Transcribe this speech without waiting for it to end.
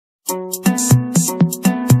Hello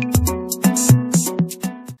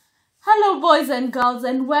boys and girls,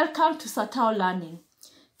 and welcome to Satao Learning.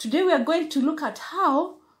 Today we are going to look at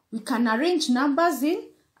how we can arrange numbers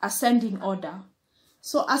in ascending order.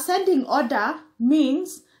 So ascending order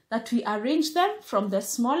means that we arrange them from the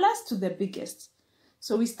smallest to the biggest.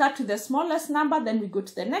 So we start with the smallest number, then we go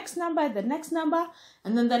to the next number,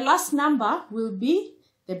 and then the last number will be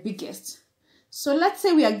the biggest. So let's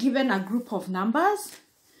say we are given a group of numbers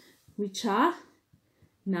which are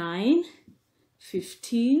 9,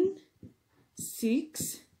 15,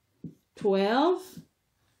 6, 12,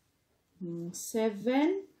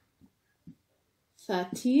 7,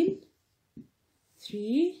 13,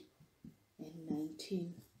 3, and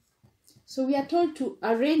 19. So we are told to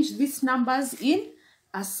arrange these numbers in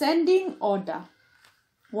ascending order.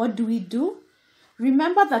 What do?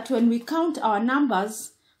 Remember that when we count our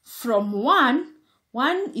numbers from 1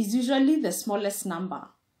 is usually the smallest number.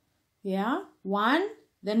 Yeah, 1,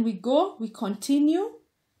 then we continue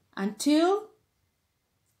until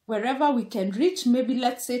wherever we can reach. Maybe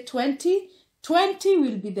let's say 20. 20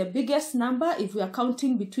 will be the biggest number if we are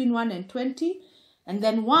counting between 1 and 20, and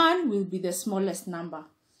then 1 will be the smallest number.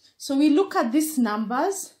 So we look at these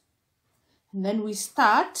numbers, and then we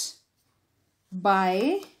start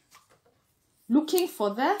by looking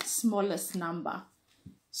for the smallest number.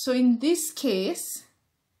 So in this case,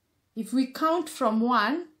 if we count from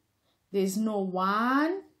 1, there's no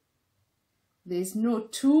 1, there's no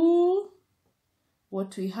 2.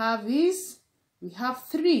 What we have is, we have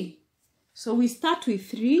 3. So we start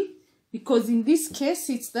with 3 because in this case,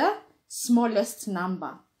 it's the smallest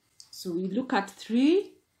number. So we look at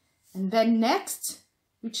 3, and then next,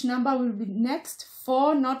 which number will be next?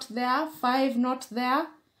 4, not there. 5, not there.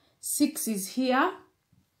 6 is here.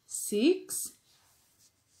 6.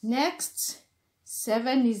 Next,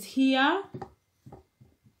 7 is here.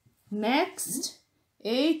 Next,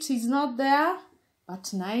 8 is not there,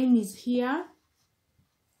 but 9 is here.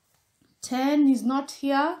 10 is not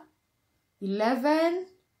here. 11,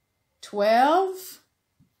 12.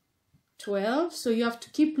 So you have to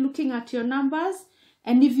keep looking at your numbers.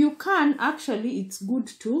 And if you can, actually, it's good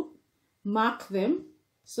to mark them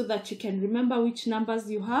so that you can remember which numbers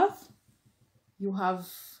you have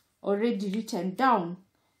already written down.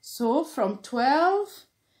 So from 12,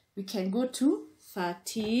 we can go to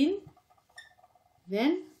 13.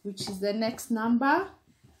 Then, which is the next number?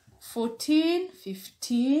 14,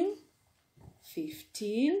 15,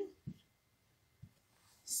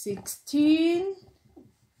 16,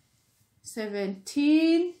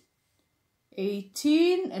 17,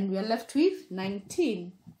 18, and we are left with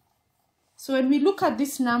 19. So when we look at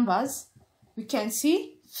these numbers, we can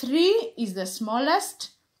see 3 is the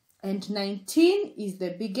smallest and 19 is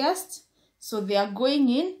the biggest. So they are going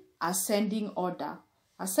in ascending order.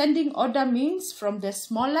 Ascending order means from the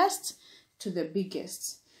smallest to the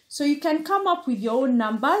biggest. So you can come up with your own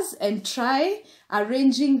numbers and try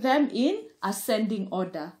arranging them in ascending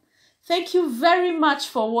order. Thank you very much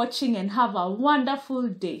for watching and have a wonderful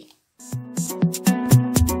day.